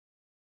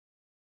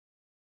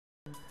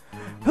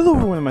Hello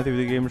everyone, my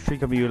favorite gamer stream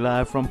coming to you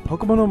live from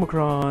Pokemon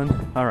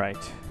Omicron. Alright.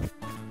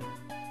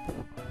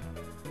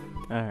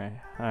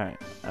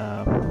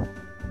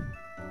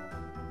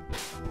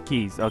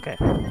 Keys, okay.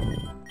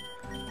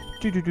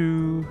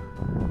 Doo-doo-doo.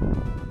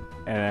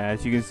 And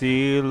as you can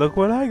see, look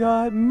what I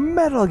got.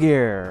 Metal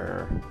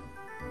Gear.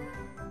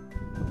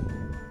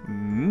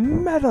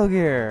 Metal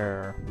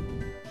Gear.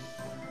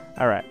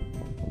 Alright.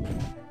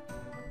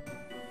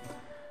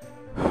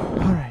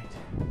 Alright.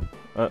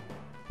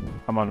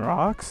 I'm on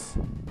rocks?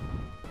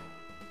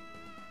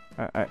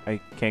 I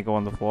can't go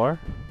on the floor?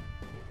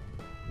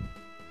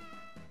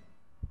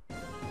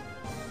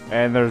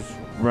 And there's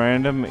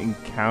random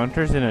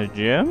encounters in a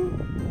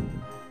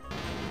gym?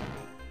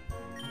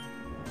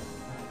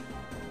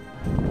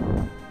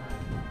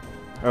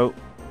 Oh.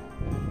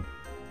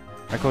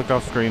 I clicked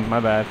off screen,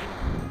 my bad.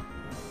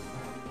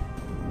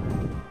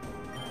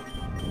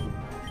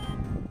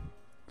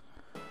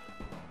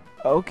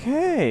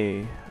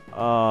 Okay.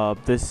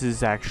 This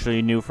is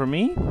actually new for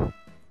me.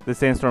 The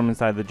sandstorm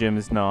inside the gym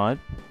is not.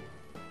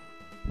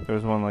 There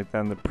was one like that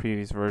in the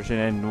previous version,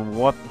 and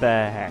what the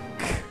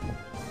heck?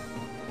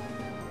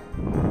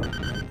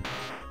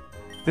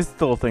 This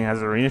little thing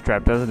has an arena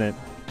trap, doesn't it?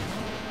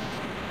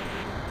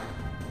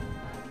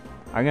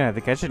 I'm gonna have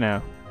to catch it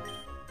now.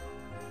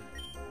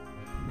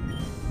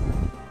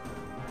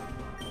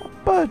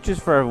 But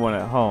just for everyone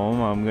at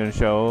home, I'm gonna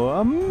show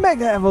a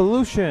Mega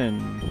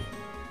Evolution.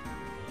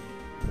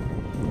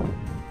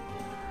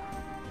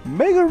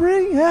 Mega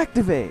Ring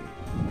activate.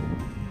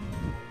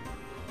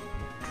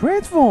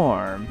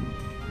 Transform.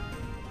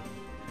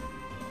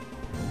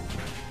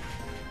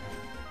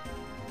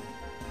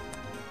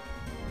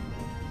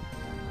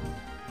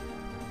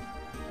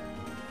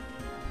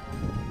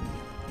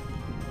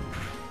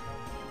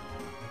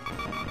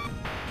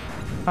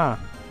 Huh.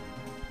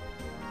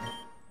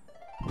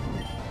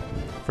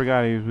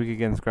 Forgot he was weak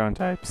against ground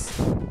types.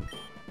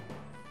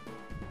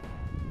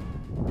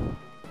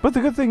 But the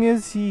good thing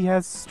is he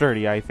has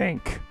sturdy, I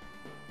think.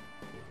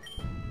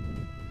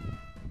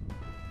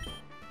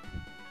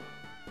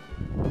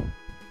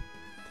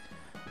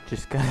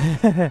 Just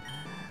got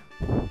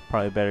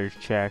probably better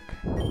check.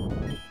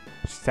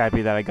 Just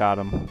happy that I got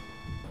him.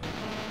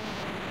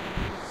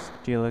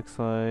 Steelix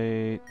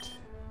Light.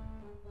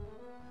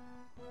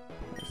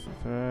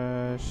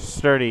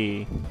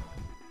 Sturdy.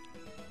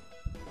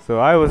 So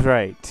I was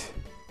right.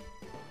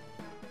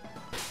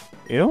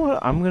 You know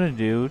what I'm gonna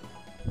do?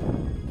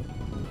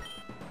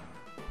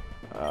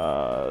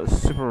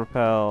 Super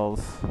repels.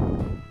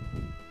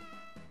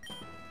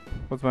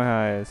 What's my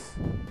highest?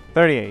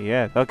 38,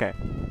 yeah, okay.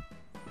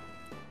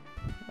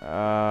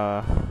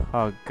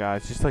 Oh god,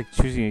 it's just like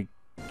choosing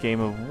a game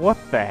of what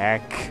the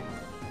heck?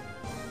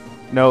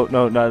 No,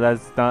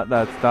 that's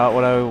not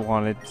what I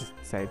wanted to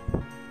say.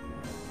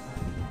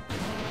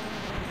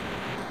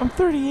 I'm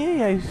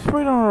 38, I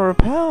sprayed on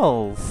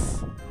repels.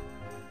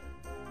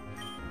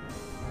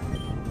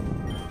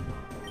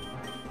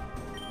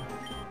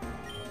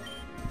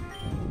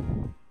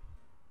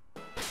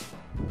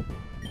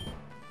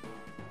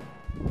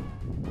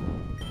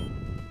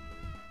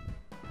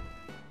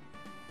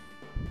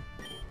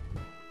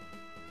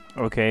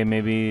 Okay,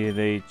 maybe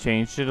they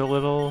changed it a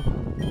little.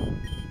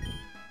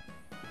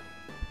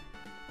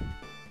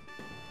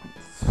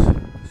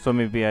 So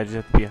maybe I just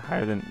have to be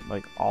higher than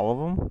like all of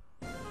them.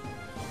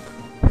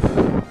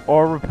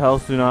 Or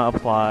repels do not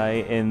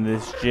apply in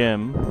this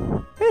gym.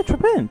 Hey,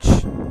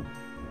 Trapinch!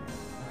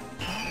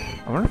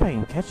 I wonder if I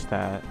can catch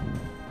that.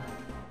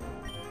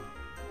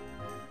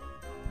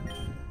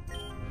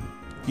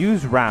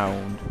 Use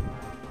round.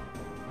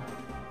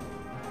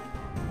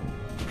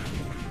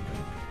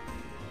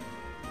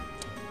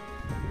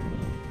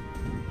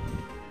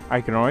 I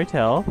can already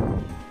tell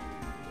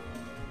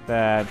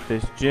that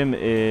this gym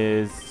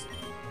is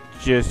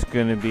just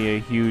gonna be a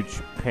huge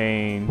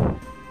pain.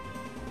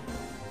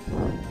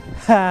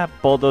 Ha!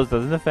 Bulldoze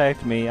doesn't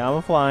affect me. I'm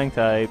a flying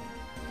type.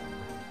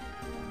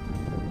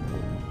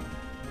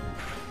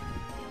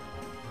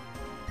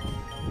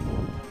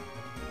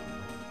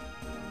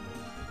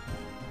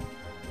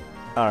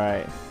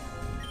 Alright.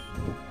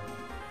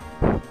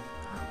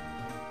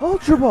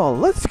 Ultra Ball,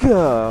 let's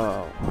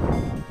go!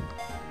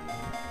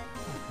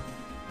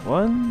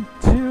 1,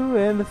 2,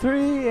 and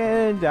 3,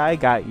 and I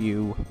got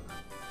you.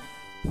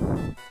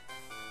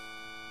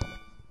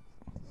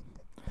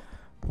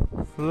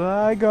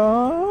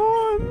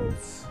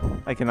 Flagons!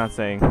 I cannot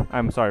sing.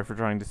 I'm sorry for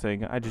trying to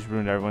sing. I just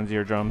ruined everyone's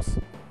eardrums.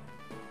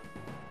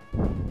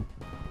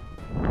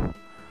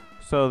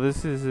 So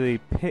this is a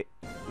pick.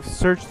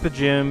 Search the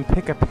gym,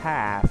 pick a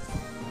path.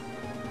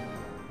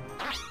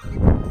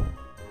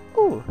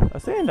 Ooh, a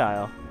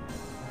Sandile.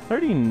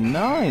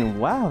 39.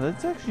 Wow,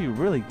 that's actually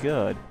really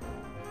good.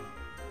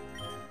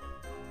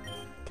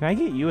 Can I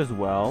get you as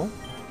well?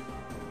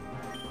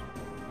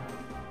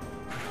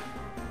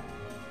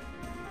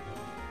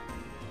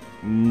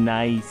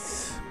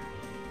 Nice.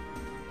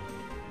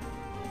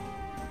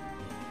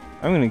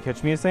 I'm gonna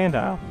catch me a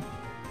Sandile.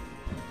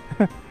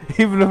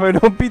 Even if I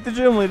don't beat the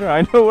gym leader,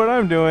 I know what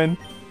I'm doing.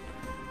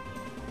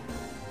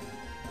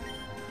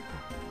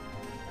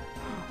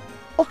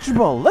 Ultra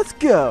Ball, let's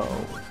go!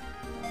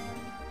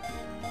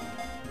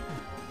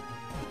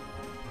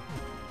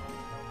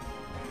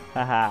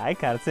 Haha, I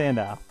caught a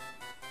Sandile.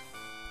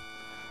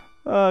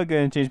 Oh,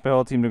 gonna change my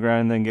whole team to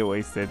ground and then get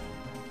wasted.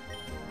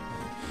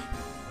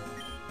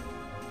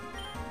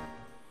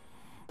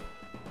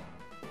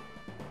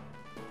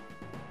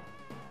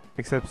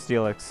 Except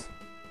Steelix.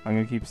 I'm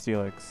gonna keep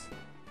Steelix.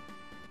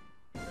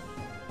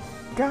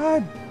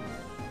 God!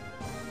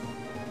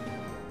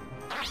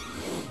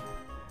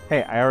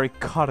 Hey, I already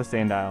caught a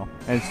Sandile,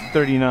 and it's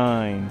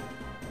 39.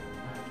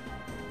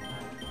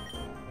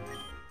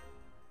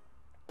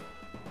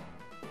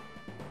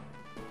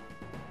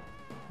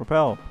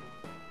 Repel.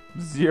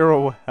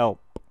 0 help.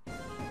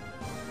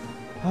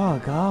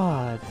 Oh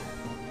God.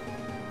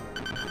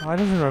 Why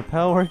doesn't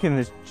Repel work in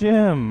this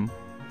gym?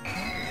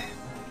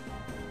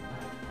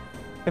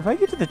 If I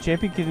get to the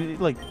champion, can it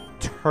like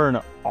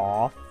turn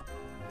off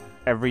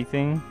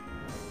everything?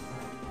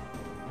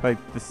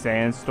 Like the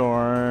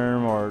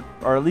sandstorm or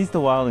at least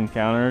the wild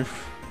encounters?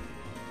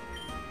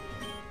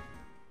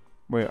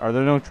 Wait, are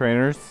there no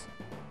trainers?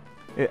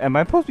 Am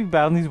I supposed to be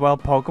battling these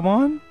wild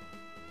Pokemon?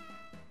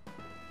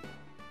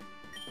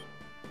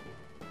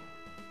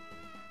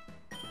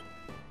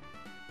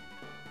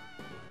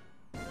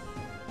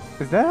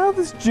 Is that how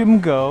this gym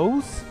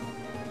goes?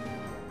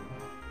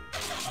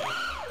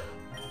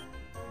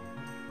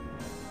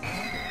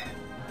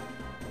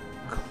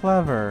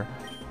 Clever.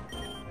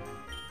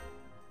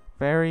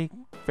 Very,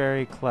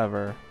 very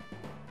clever.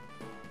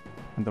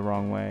 In the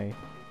wrong way.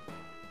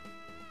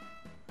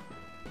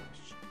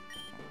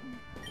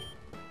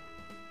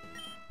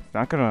 It's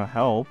not gonna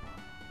help.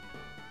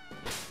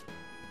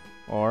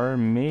 Or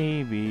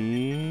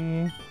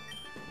maybe...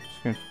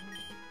 Just gonna...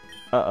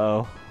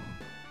 Uh-oh.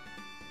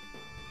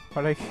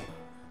 Why'd I...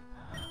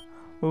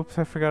 Oops,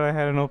 I forgot I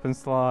had an open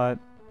slot.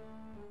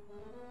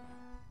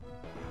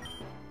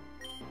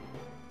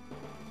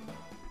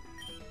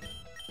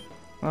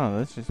 Oh,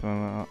 this just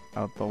went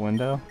out the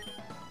window.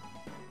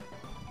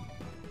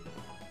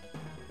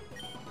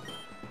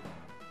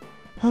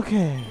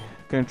 Okay,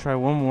 gonna try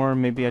one more.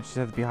 Maybe I just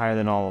have to be higher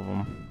than all of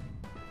them.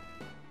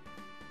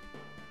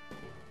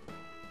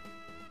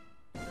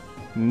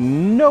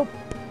 Nope!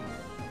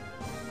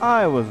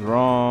 I was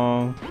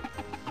wrong.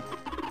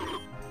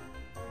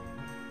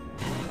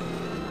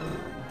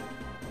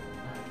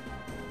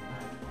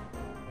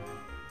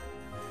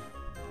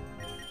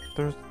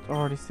 There's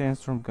already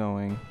sandstorm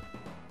going.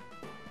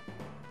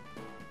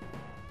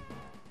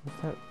 Was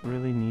that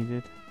really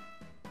needed?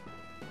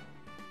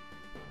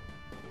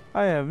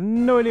 I have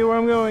no idea where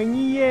I'm going.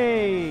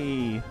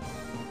 Yay!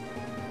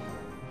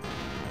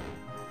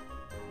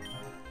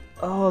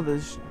 Oh,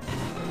 this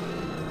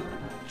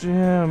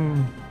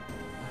gym.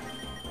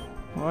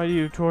 Why do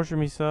you torture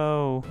me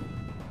so?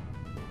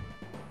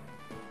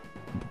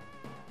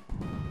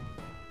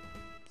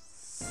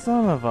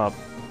 Son of a...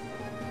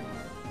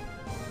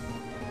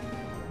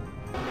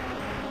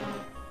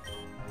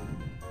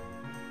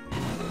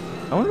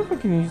 I wonder if I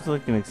can use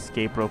like an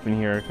escape rope in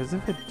here, because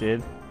if it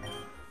did,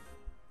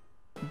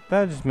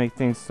 that'd just make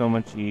things so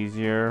much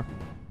easier.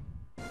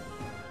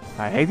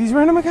 I hate these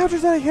random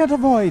encounters that I can't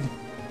avoid!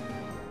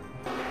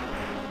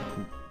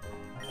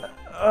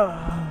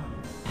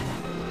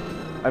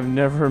 I've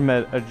never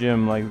met a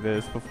gym like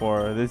this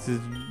before. This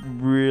is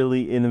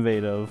really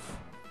innovative.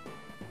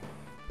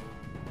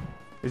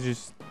 It's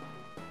just...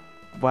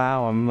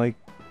 wow, I'm like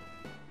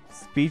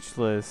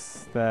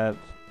speechless that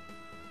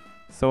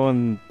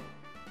someone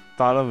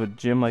thought of a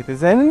gym like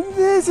this, and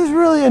this is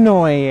really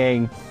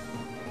annoying.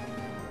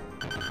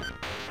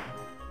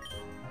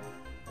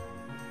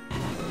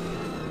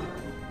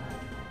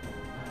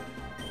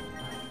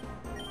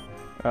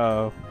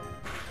 Uh-oh.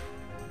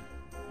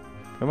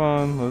 Come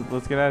on,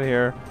 let's get out of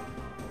here.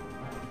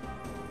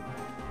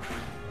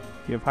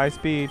 You have high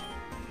speed.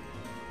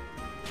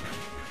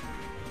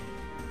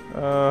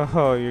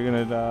 Oh, you're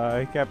gonna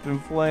die. Captain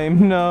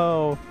Flame,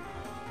 no!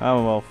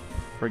 Oh well,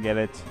 forget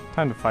it.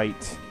 Time to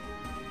fight.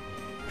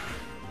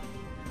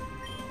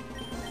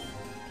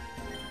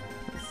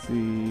 Let's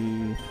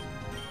see...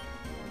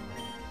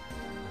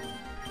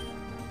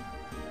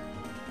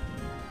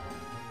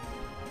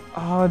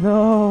 Oh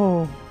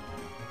no!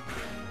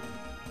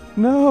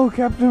 No,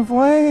 Captain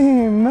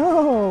Flame,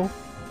 no!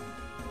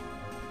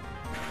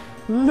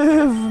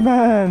 Live,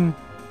 man!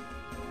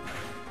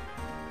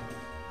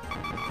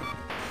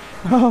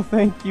 Oh,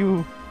 thank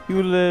you.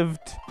 You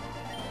lived.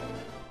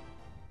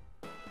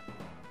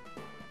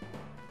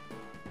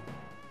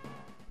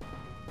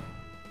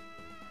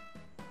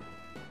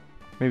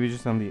 Maybe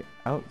just on the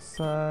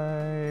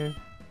outside.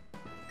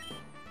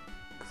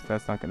 'Cause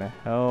that's not gonna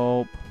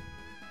help.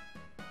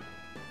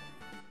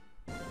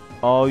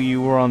 Oh,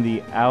 you were on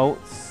the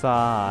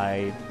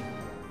outside.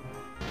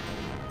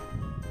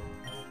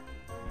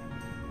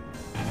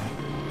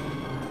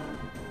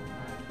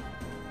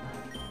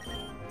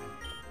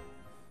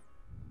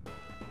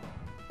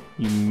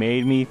 You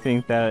made me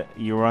think that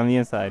you were on the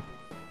inside.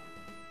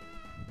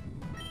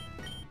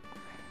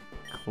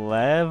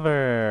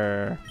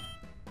 Clever.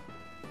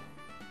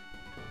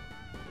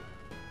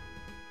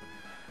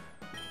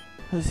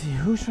 Let's see,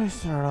 who should I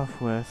start off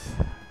with?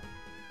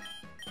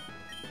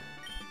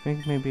 I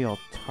think maybe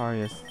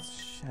Altaria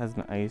has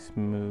an ice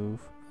move.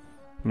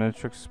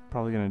 Metatrix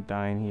probably gonna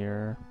die in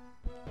here.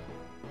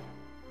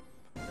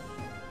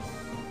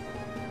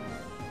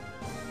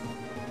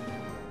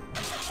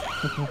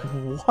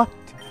 What?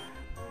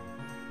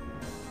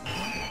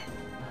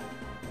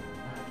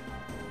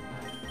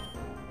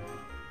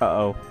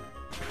 Uh-oh.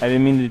 I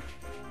didn't mean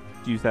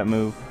to use that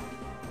move.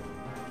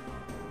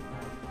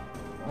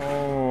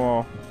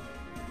 Oh.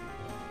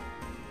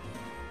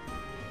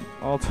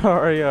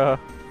 Altaria.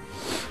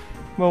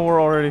 Well,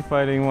 we're already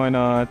fighting, why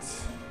not?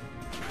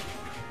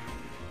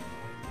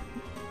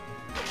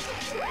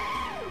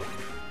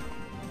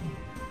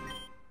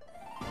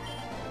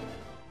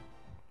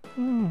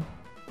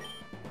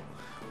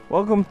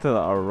 Welcome to the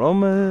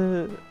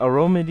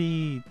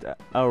Aromedy.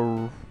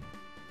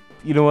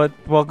 You know what?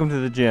 Welcome to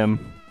the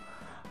gym.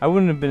 I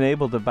wouldn't have been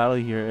able to battle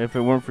here if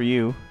it weren't for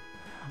you.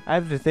 I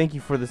have to thank you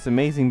for this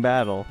amazing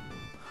battle.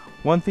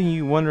 One thing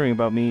you're wondering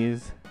about me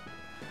is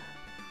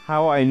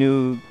how I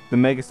knew the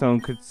Mega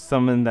Stone could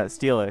summon that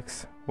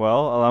Steelix.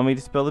 Well, allow me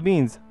to spill the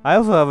beans. I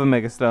also have a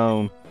Mega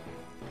Stone.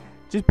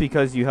 Just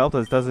because you helped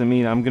us doesn't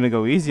mean I'm gonna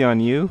go easy on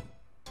you.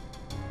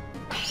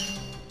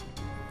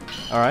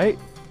 Alright,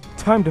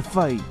 time to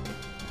fight.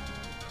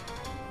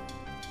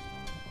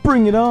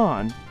 Bring it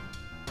on!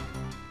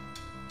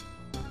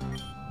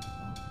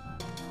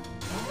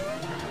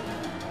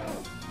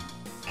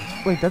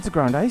 Wait, that's a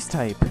ground ice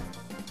type.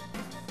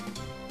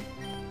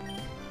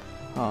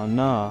 Oh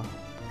no.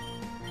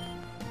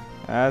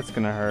 That's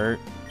gonna hurt.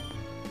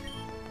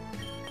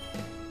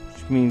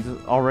 Which means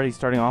already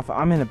starting off,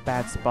 I'm in a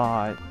bad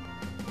spot.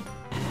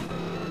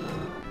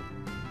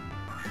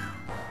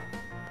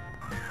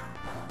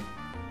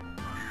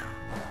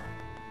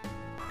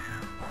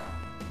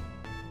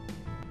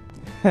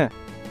 Heh.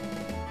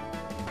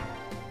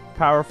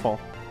 Powerful,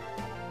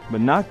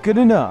 but not good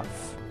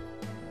enough.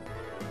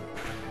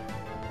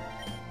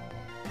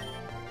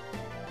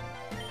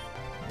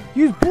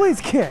 Use Blaze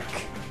Kick!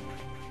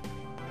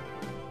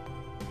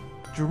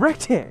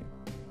 Direct hit!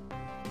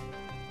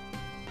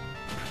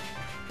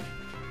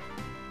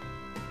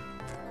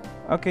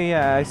 Okay,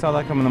 yeah, I saw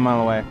that coming a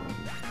mile away.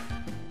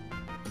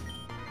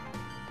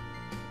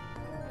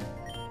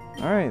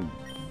 Alright.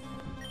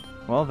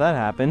 Well, that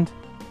happened.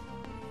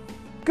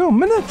 Go,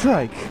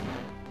 Minitrike!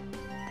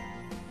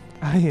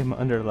 I am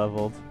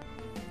underleveled.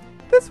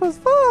 This was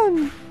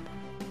fun!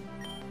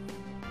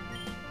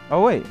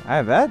 Oh wait, I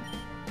have that?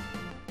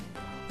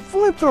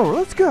 Flamethrower,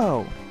 let's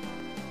go!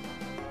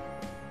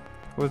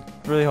 Was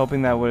really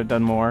hoping that would have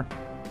done more.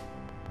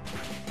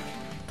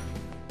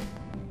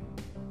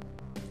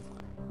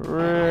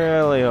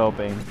 Really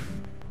hoping.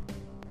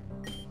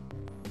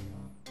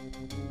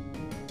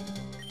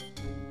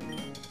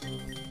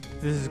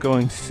 This is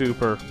going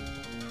super.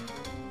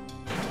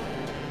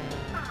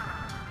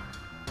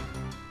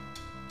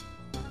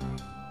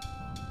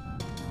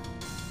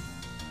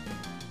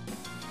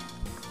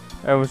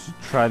 I wish to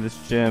try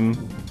this gym.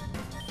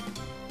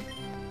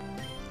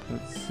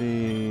 Let's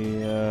see,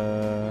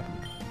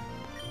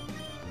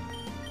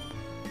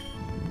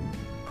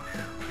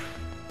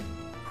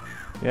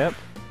 Yep.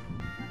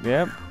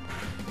 Yep.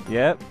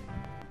 Yep.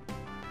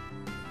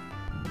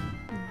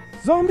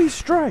 Zombie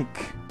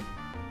Strike!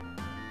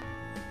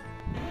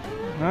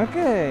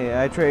 Okay,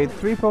 I trade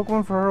 3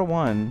 Pokemon for her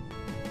 1.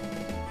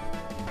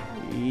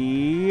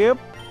 Yep.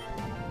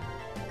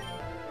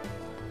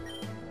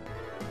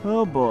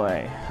 Oh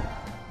boy.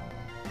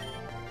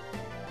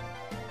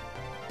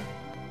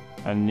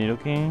 A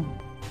Nidoking?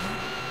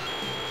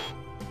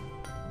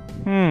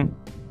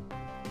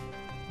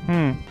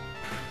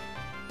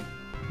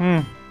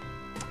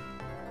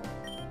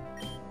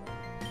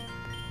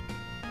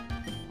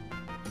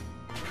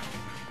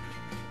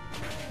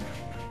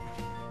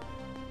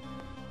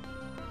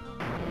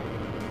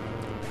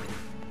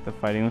 The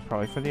fighting was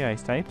probably for the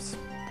ice types.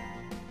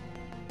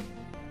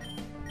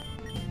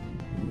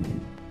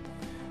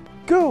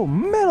 Go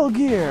Metal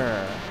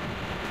Gear!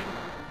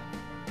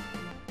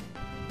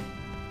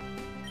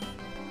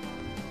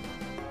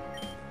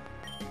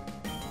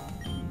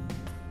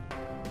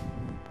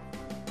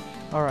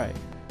 Alright.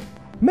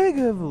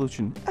 Mega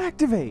Evolution,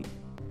 activate!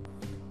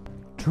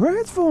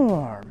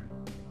 Transform!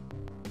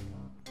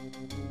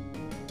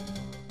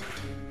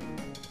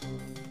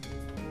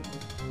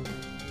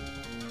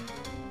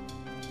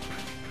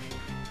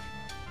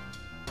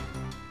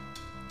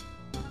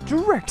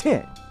 Direct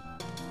hit!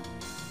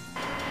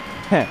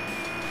 Heh.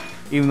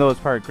 Even though it's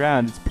part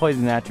ground, its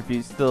poison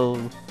attribute still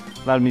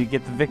allowed me to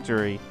get the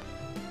victory.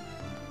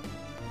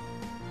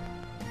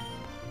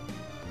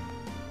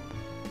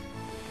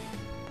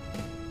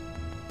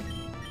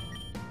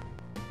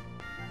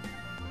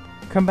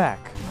 Come back.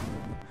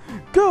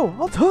 Go,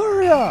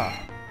 Altaria!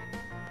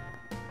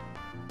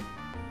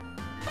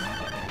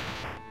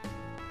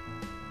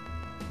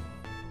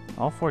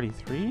 All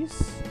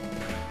 43s?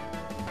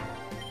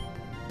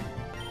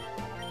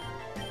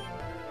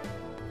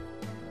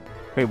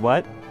 Wait,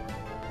 what?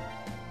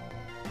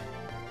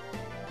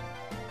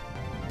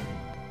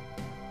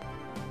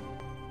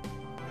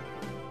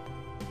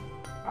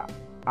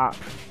 Ah.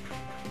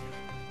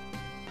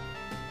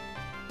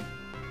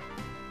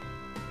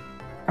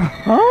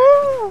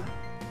 Huh?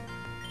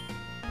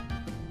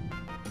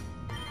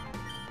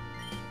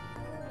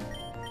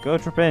 Go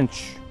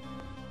Trapinch.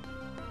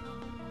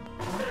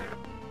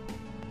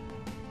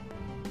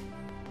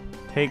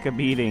 Take a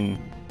beating.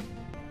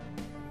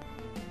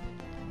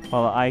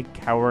 While I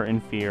cower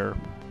in fear.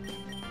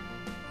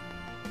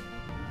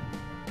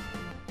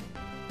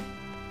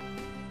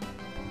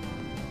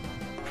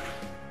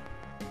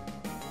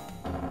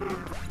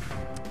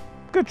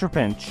 Good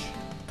Trapinch.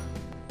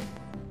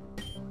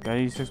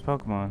 Gotta use 6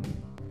 Pokemon.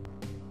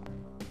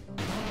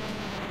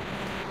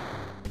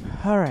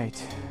 Alright.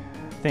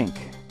 Think.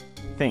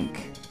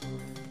 Think.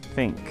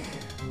 Think.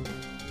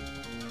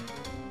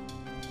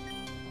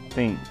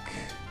 Think.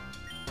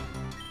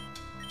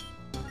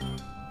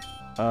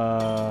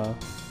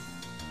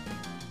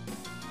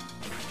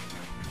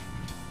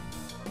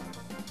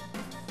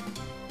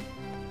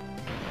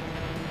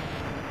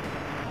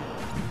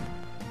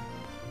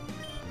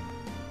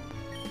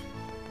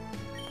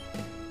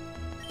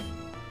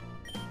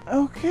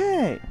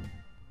 Okay.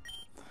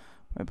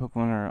 My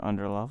Pokemon are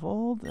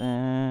underleveled,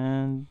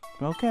 and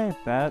okay,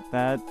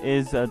 that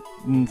is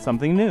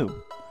something new.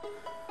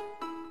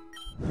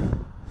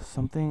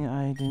 Something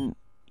I didn't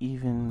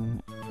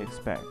even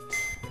expect.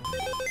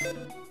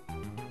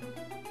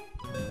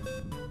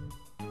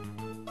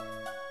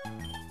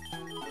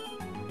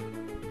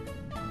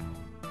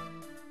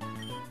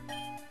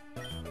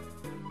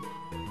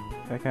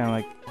 That kind of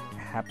like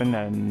happened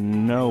out of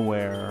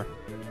nowhere.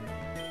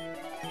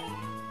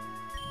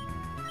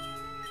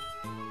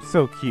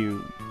 So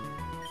cute.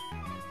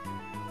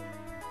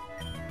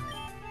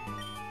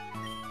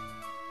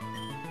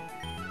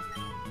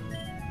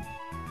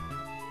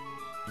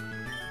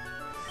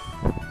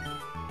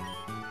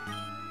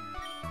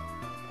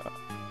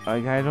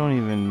 Like, I don't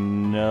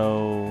even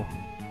know.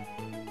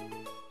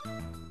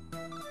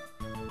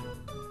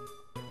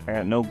 I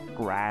got no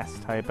grass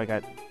type. I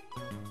got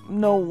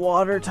no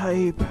water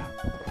type.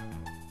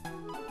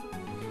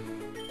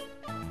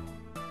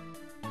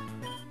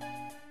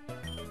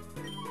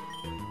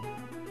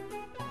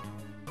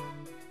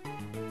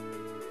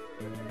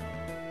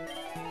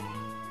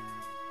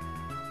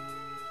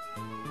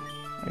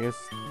 I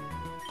guess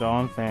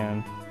Dawn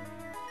Fan.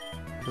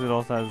 Because it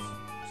also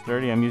has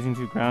Sturdy. I'm using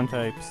 2 ground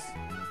types.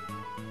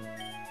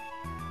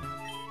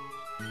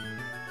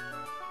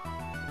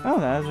 Oh,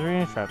 that is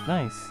Arena Trap.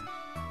 Nice.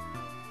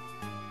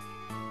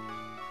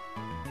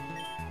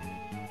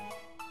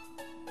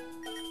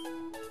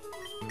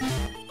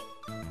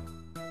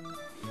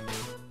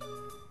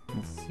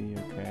 Let's see,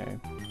 okay.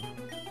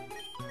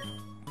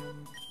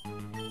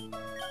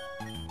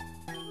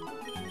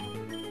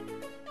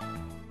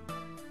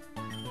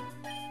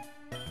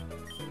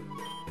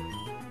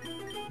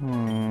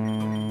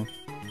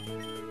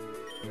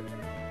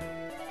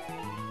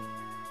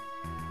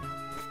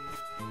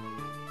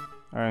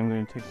 Alright, I'm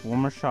going to take one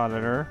more shot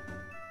at her.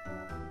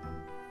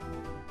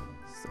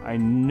 So I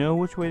know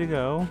which way to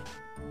go.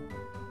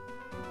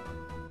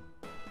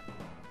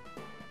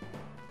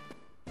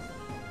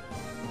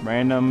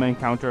 Random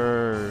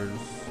encounters.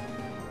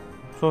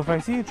 So if I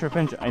see a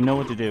Trapinch, I know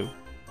what to do.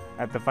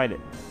 I have to fight it.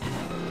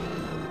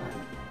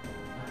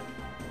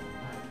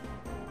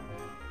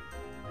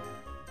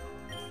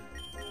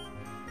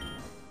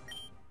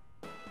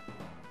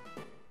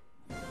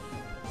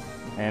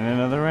 And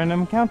another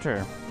random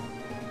encounter.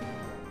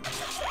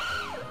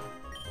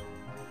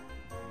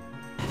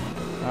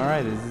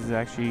 Alright, this is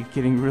actually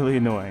getting really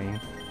annoying.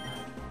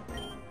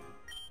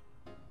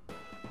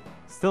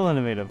 Still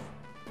innovative,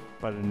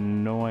 but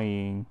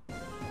annoying.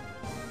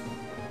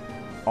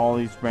 All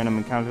these random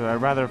encounters.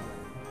 I'd rather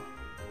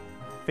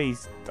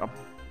face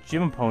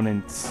gym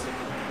opponents.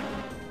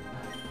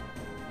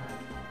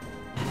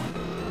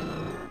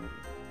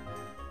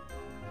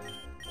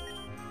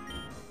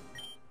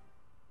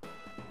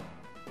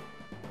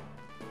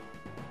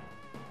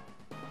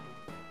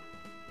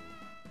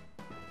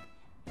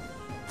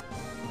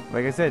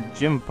 Like I said,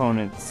 gym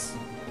opponents.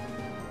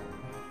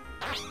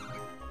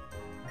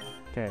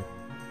 Okay.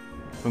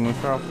 So I'm gonna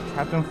start off with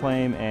Captain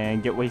Flame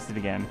and get wasted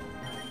again.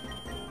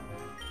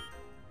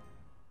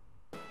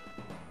 I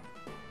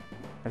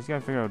just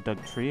gotta figure out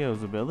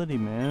Dugtrio's ability,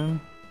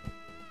 man.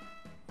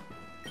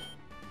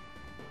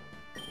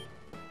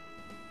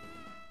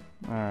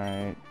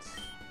 Alright.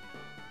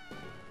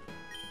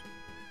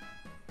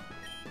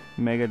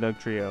 Mega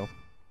Dugtrio.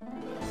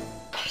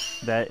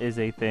 That is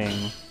a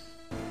thing.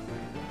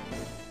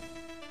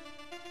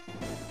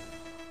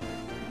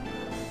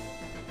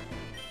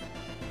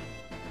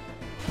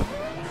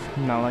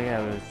 Not like I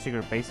have a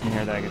secret base in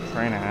here that I could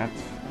train at.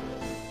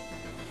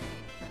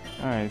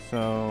 Alright,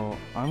 so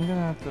I'm gonna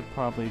have to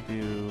probably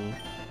do...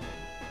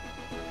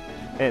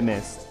 It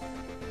missed.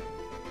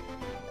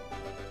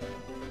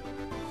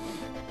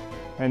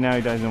 And now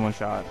he dies in one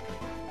shot.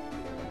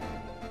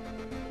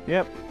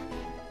 Yep.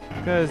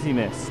 Because he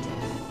missed.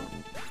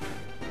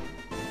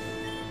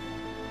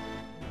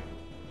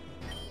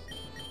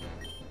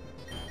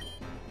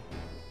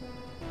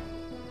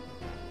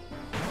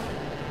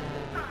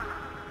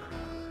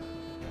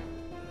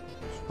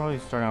 probably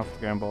starting off with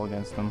Grand Ball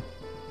against him.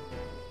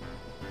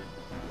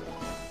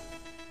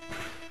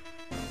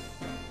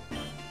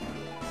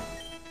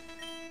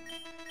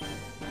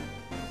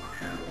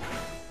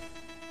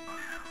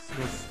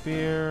 So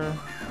Spear.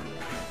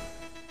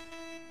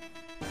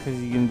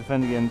 Because you can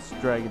defend against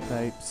Dragon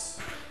types.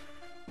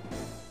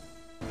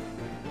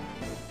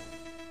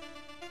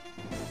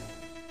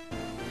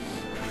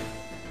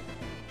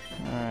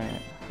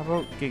 Alright, how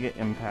about Giga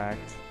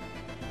Impact?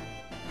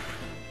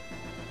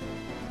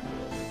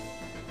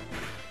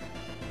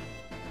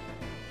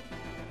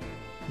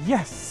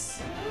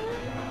 Yes!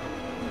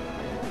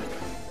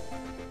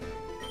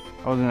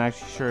 I wasn't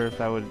actually sure if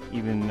that would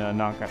even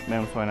knock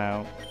Mammothone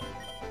out.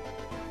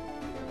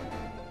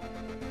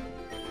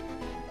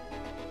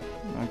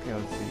 Okay,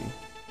 let's see.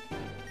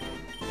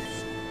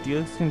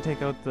 Steelix can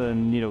take out the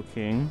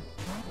Nidoking.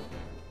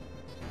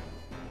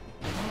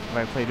 If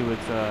I play to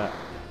its,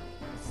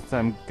 since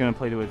I'm gonna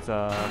play to its,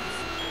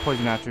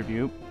 poison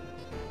attribute.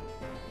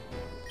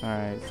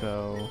 Alright,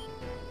 so...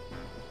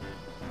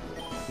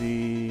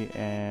 C,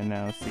 and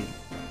now C.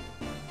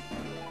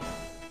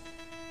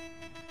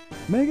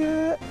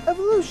 Mega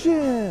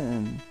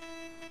Evolution!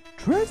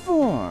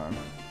 Transform!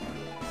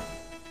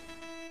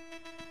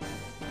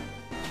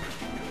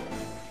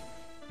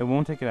 It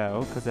won't take it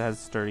out because it has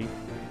sturdy.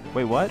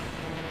 Wait, what?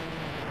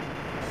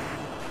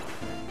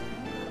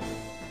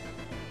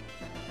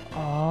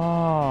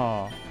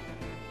 Oh.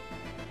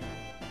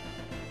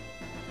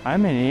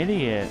 I'm an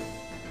idiot.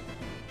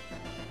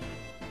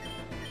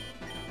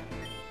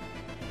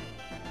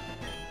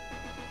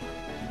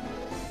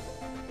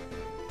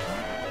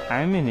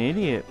 I'm an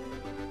idiot.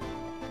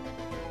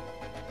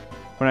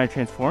 When I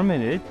transform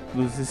it, it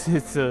loses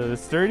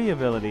its sturdy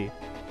ability.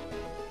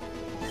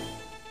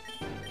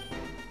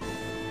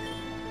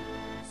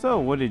 So,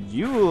 what did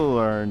you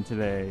learn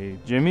today,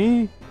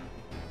 Jimmy?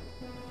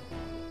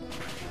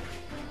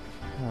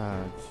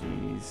 Ah,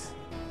 jeez.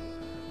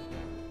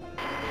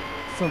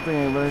 Something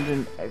I learned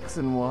in X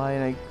and Y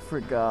and I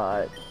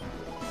forgot.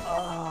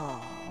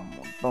 Oh, I'm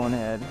a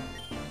bonehead.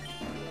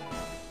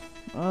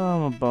 Oh,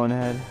 I'm a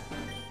bonehead.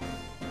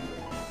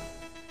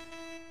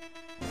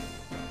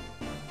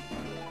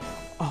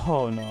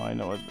 Oh no, I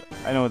know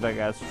what that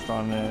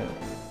Gastron is.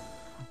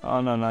 Oh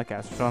no, not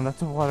Gastron.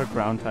 That's a water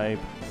ground type.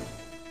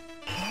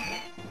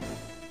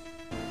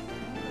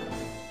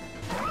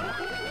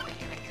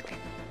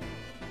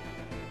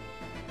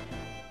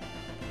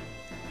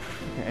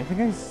 Okay, I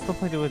think I still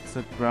play to its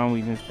ground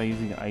weakness by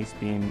using Ice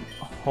Beam.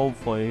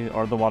 Hopefully,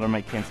 or the water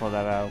might cancel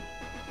that out.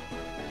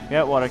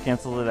 Yeah, water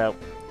cancels it out.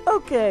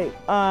 Okay,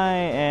 I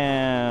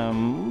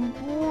am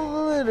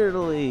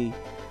literally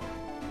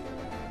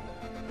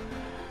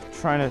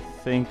trying to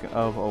think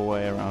of a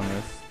way around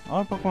this.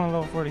 Oh, Pokemon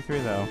level 43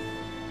 though.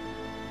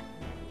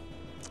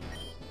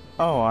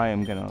 Oh, I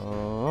am gonna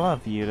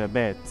love you to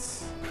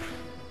bits.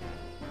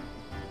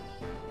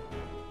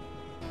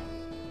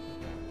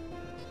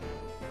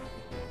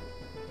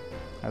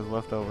 Has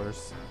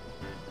leftovers.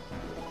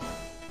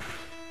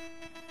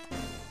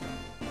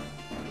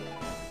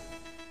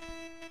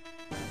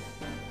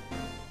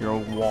 You're a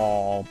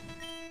wall.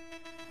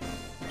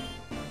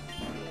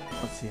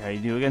 Let's see how you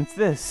do against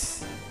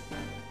this.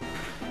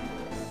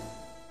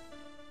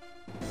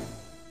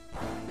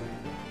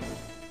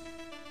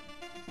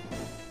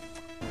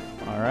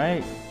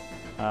 Alright.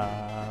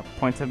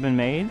 Points have been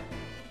made.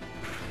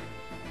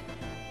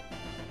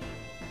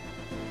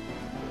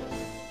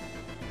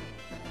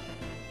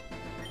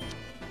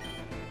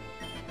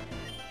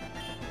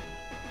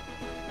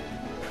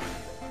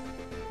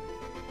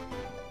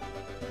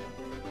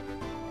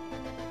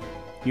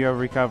 You have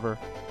recover.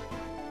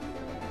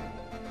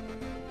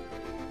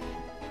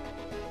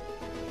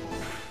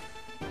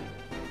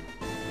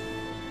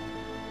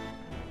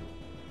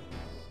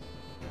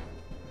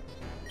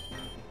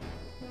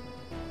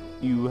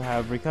 You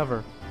have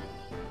recover.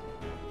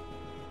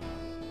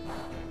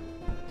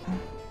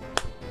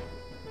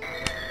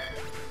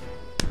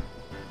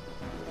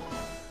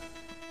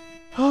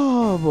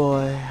 Oh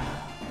boy.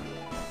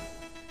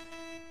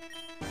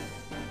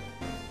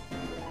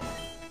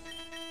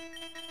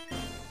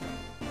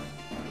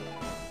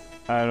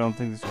 I don't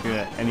think this could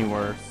get any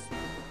worse.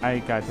 I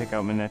gotta take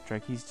out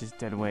Manectric. He's just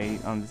dead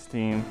weight on this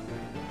team.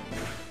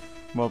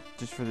 Well,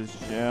 just for this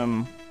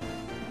gym.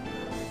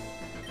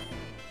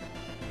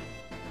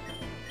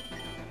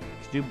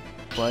 Do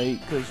Bite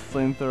because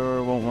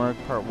Flamethrower won't work,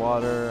 part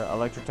water,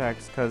 Electric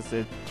Attacks because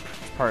it's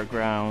part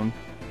ground.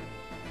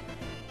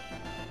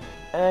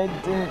 And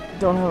I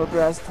don't have a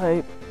grass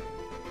type.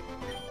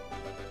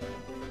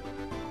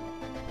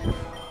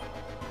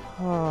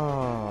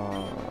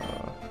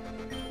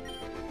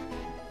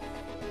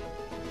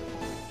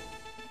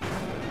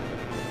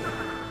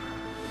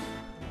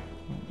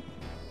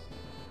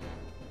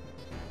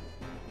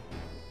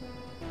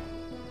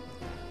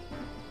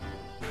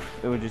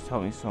 It would just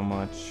help me so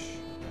much.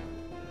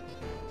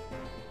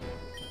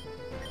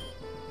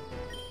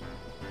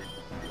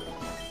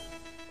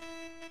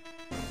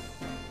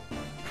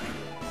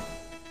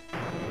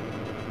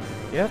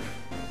 Yep.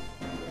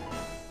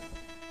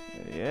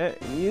 Yeah,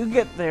 you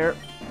get there.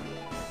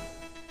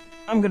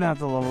 I'm gonna have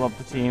to level up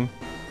the team.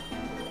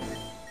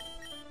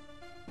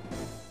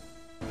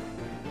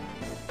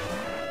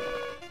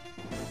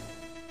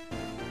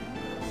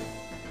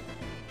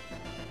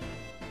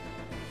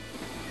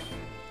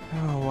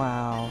 Oh,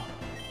 wow.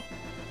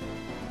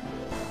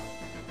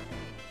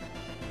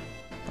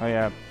 Oh,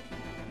 yeah.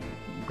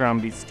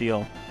 Ground beat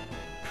steel.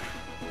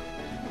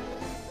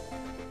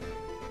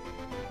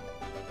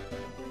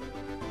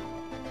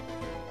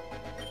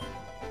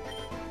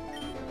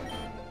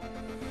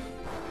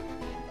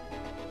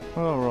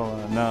 Oh, roll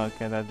out. No,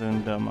 okay, that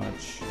didn't do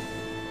much.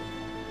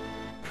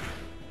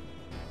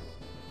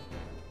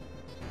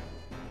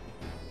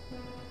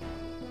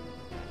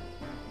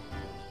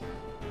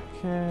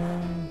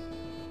 Okay.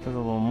 Does a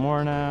little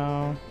more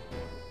now.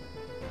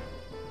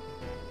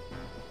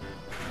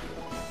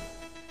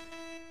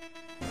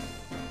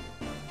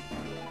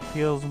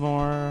 Heals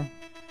more.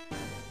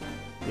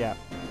 Yeah.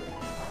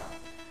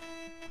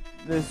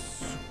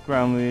 This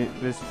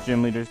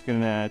gym leader's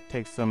gonna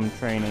take some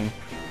training.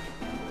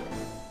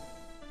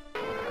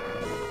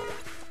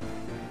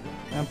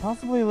 And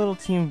possibly a little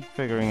team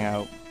figuring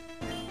out.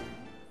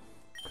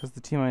 Because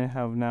the team I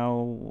have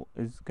now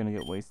is gonna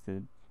get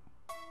wasted.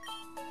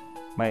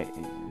 My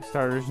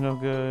starter's no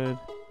good.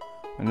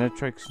 My net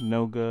trick's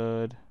no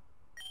good.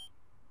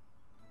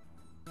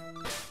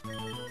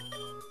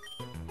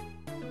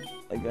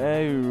 Like,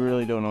 I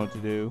really don't know what to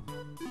do.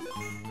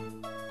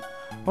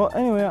 Well,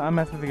 anyway, I'm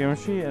Matthew the Gamer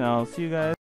Sheet, and I'll see you guys.